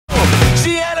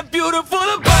She had a beautiful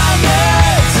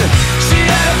apartment. She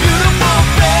had a beautiful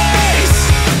face.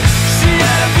 She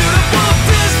had a beautiful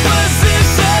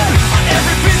disposition on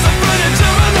every piece of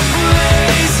furniture in the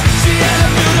place. She had a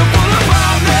beautiful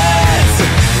apartment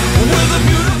with a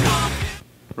beautiful.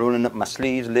 Rolling up my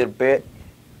sleeves a little bit.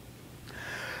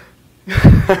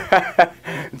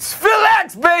 It's Phil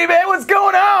X, baby! What's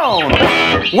going on?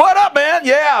 What up, man?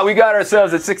 Yeah, we got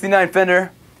ourselves a 69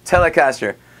 Fender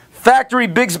Telecaster. Factory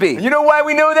Bigsby. You know why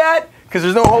we know that? Because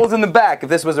there's no holes in the back. If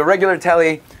this was a regular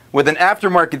Telly with an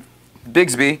aftermarket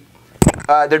Bigsby,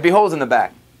 there'd be holes in the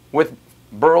back with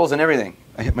burls and everything.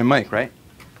 I hit my mic, right?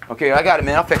 Okay, I got it,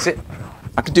 man. I'll fix it.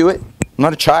 I can do it. I'm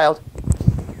not a child.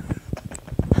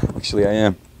 Actually, I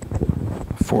am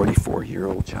a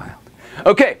 44-year-old child.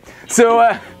 Okay, so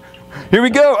here we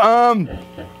go.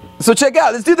 So check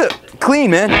out. Let's do the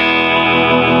clean, man.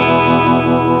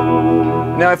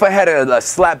 Now, if I had a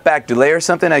slap back delay or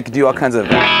something, I could do all kinds of,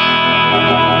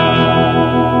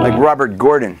 like Robert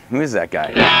Gordon. Who is that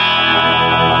guy?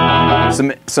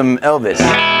 Some Elvis.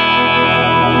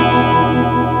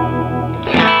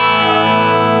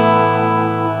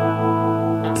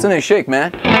 It's a nice shake,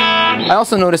 man. I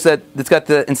also noticed that it's got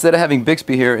the, instead of having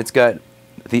Bigsby here, it's got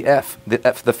the F,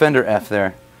 the Fender F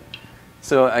there.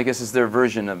 So I guess it's their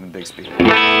version of a Bigsby.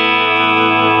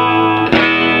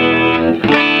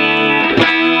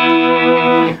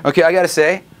 Okay, I gotta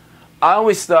say, I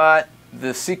always thought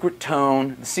the secret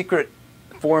tone, the secret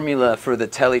formula for the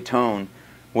Telly tone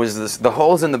was the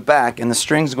holes in the back and the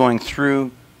strings going through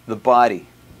the body.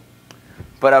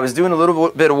 But I was doing a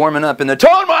little bit of warming up in the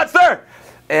Tone Monster!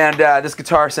 And this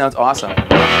guitar sounds awesome.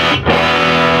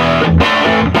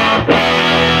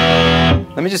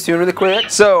 Let me just tune really quick.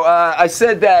 So I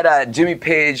said that Jimmy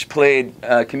Page played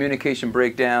Communication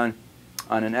Breakdown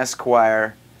on an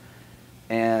Esquire,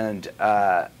 and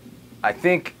I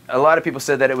think a lot of people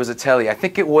said that it was a Telly. I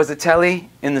think it was a Telly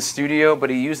in the studio,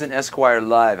 but he used an Esquire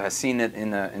live. I've seen it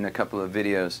in a couple of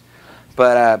videos.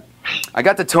 But I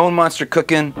got the Tone Monster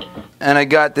cooking, and I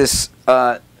got this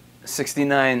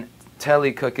 69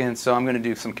 Telly cooking, so I'm going to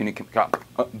do some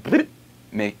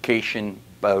communication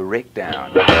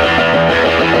breakdown.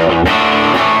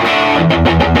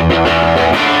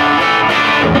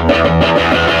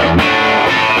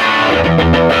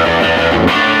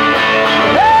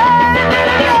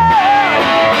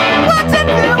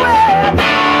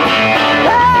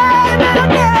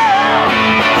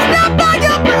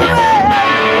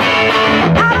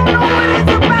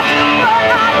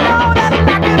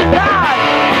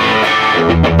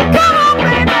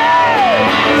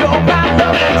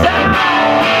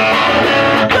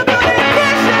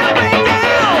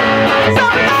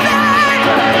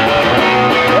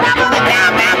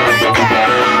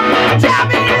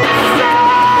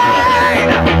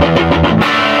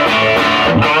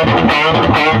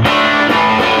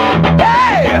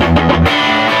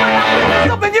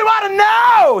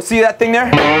 See that thing there?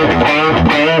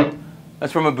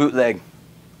 That's from a bootleg.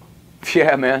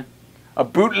 Yeah, man. A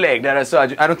bootleg that I saw.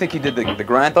 I don't think he did the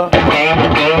grind though.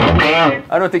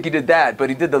 I don't think he did that, but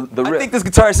he did the riff. I think this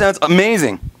guitar sounds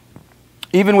amazing.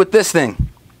 Even with this thing.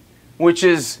 Which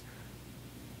is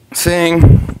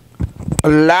saying a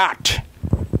lot.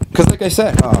 Because like I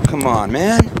said, oh, come on,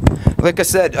 man. Like I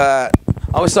said, I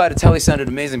always thought a Telly sounded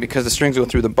amazing because the strings go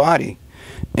through the body.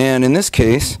 And in this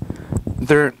case,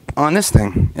 they're on this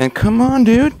thing, and come on,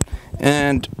 dude.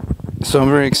 And so I'm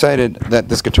very excited that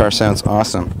this guitar sounds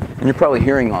awesome, and you're probably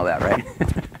hearing all that, right?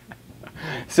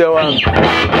 So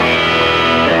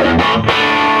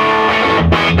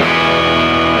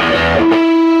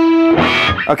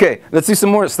okay, let's do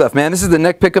some more stuff, man. This is the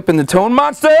neck pickup in the Tone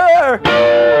Monster. I'm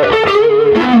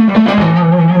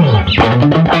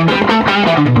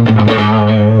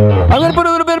gonna put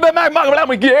a little bit of Mac,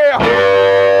 yeah.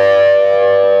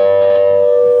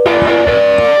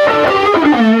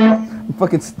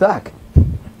 Fucking stuck.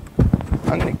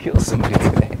 I'm gonna kill somebody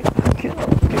today. Kill.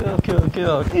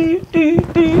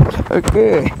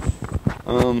 Okay.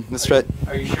 Let's try.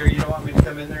 Are you sure you don't want me to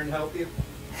come in there and help you?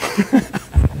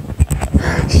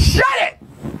 Shut it!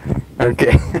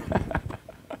 Okay.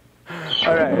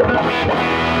 All right.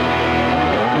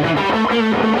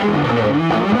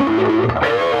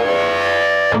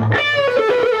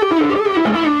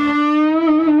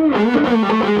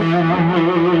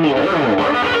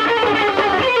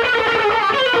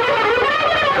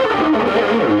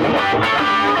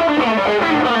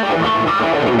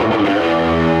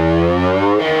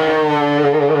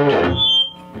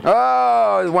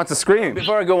 Oh, it wants to scream.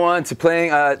 Before I go on to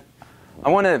playing, I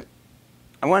want to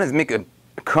make a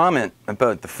comment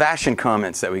about the fashion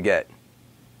comments that we get.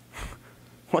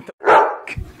 What the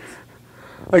fuck?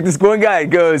 Like this one guy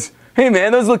goes, "Hey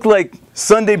man, those look like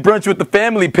Sunday brunch with the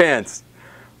family pants."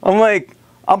 I'm like,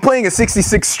 I'm playing a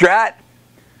 66 Strat,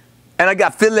 and I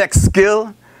got Philx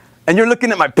skill, and you're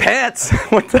looking at my pants?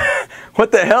 What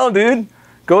the hell, dude?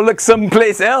 Go look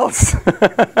someplace else.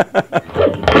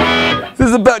 This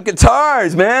is about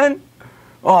guitars, man.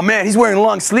 Oh man, he's wearing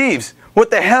long sleeves. What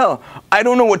the hell? I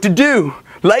don't know what to do.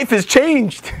 Life has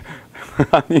changed.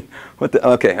 I mean, what the?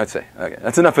 Okay, let's say. Okay,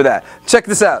 that's enough of that. Check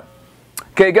this out.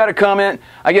 Okay, got a comment.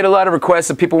 I get a lot of requests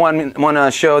of people want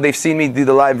to show. They've seen me do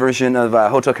the live version of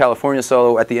Hotel California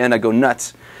solo. At the end, I go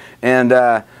nuts, and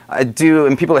I do.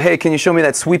 And people are, hey, can you show me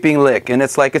that sweeping lick? And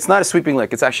it's like, it's not a sweeping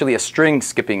lick. It's actually a string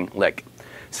skipping lick.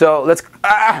 So let's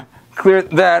clear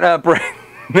that up right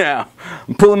now.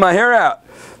 I'm pulling my hair out,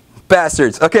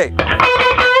 bastards. Okay.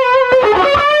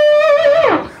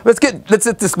 Let's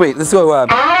hit this. Wait. Let's go.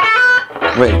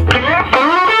 Wait.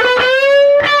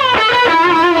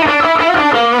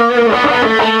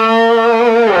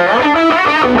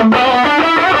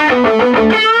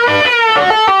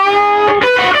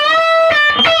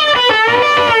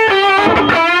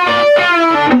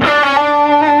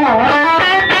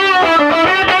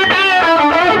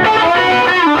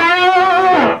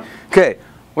 Okay,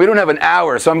 we don't have an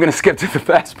hour, so I'm going to skip to the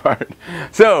fast part.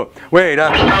 So, wait.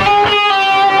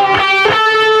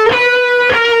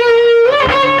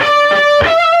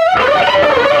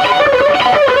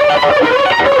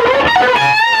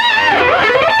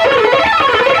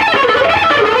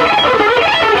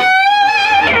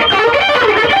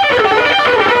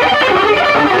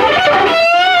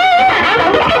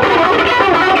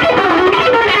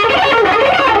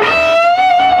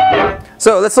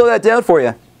 So, let's slow that down for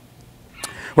you.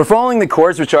 We're following the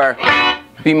chords, which are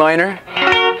B minor,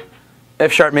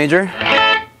 F sharp major,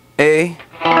 A,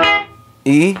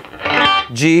 E,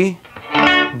 G,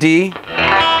 D,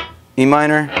 E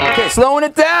minor. Okay, slowing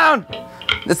it down.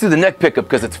 Let's do the neck pickup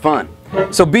because it's fun.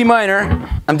 So B minor,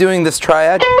 I'm doing this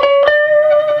triad.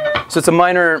 So it's a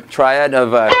minor triad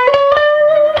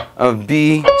of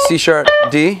B, C sharp,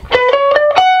 D.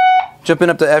 Jumping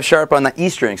up to F sharp on the E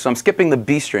string. So I'm skipping the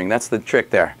B string. That's the trick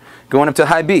there. Going up to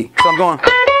high B. So I'm going.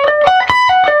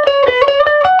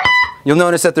 You'll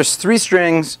notice that there's three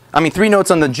notes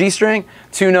on the G string,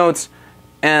 2 notes,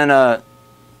 and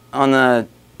on the,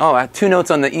 oh, 2 notes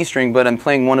on the E string, but I'm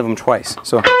playing one of them twice.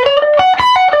 So.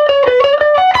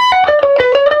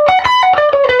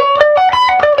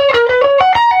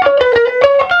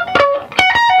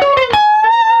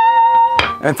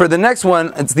 And for the next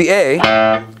one, it's the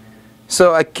A.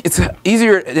 So it's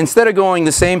easier, instead of going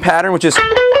the same pattern, which is,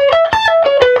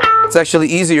 it's actually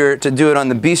easier to do it on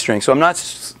the B string. So I'm not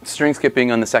string skipping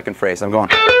on the second phrase. I'm going.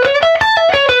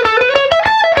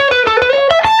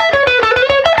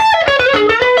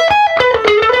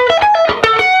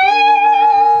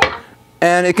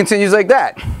 And it continues like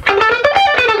that.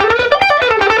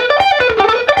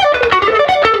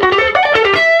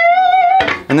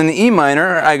 And then the E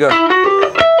minor, I go.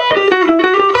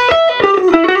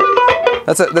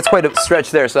 That's quite a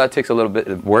stretch there, so that takes a little bit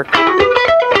of work.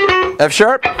 F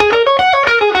sharp.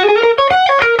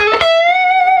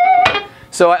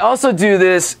 So I also do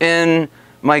this in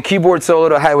my keyboard solo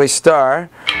to Highway Star,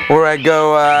 where I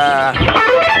go.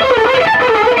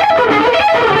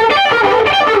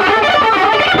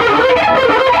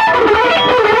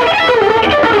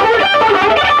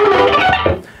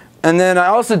 And then I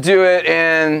also do it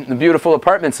in the Beautiful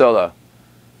Apartment solo.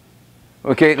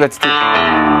 Okay, let's do.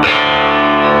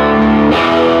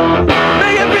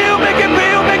 Make it real, make it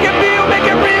real, make it real, make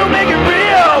it real, make it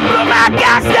real. Blow my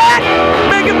gasket.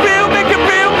 Make it real, make it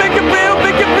real, make it real,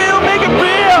 make it real, make it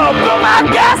real. Blow my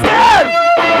gasket.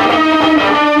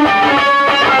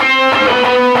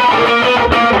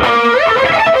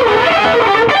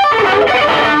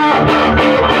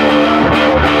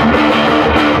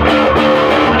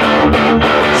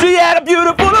 She had a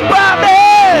beautiful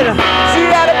apartment. She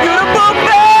had a beautiful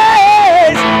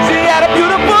face. She had a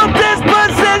beautiful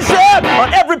disposition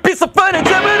on every piece of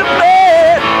furniture in the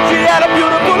bed. She had a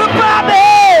beautiful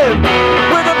apartment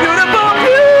with a beautiful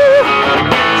view.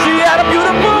 She had a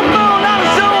beautiful moon on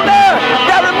her shoulder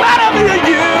that reminded me of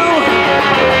you.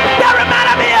 That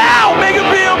reminded me of how. Make it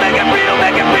real, make it real,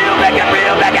 make it real, make it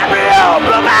real, make it real.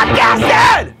 Blow my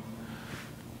gasket.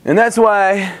 And that's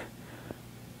why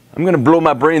I'm going to blow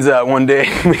my brains out one day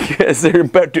because they're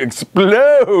about to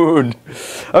explode.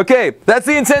 Okay, that's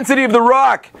the intensity of the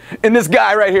rock in this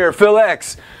guy right here, Phil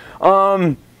X.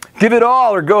 Give it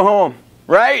all or go home,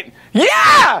 right?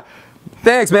 Yeah!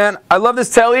 Thanks, man. I love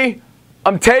this telly.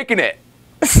 I'm taking it.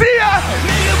 See ya!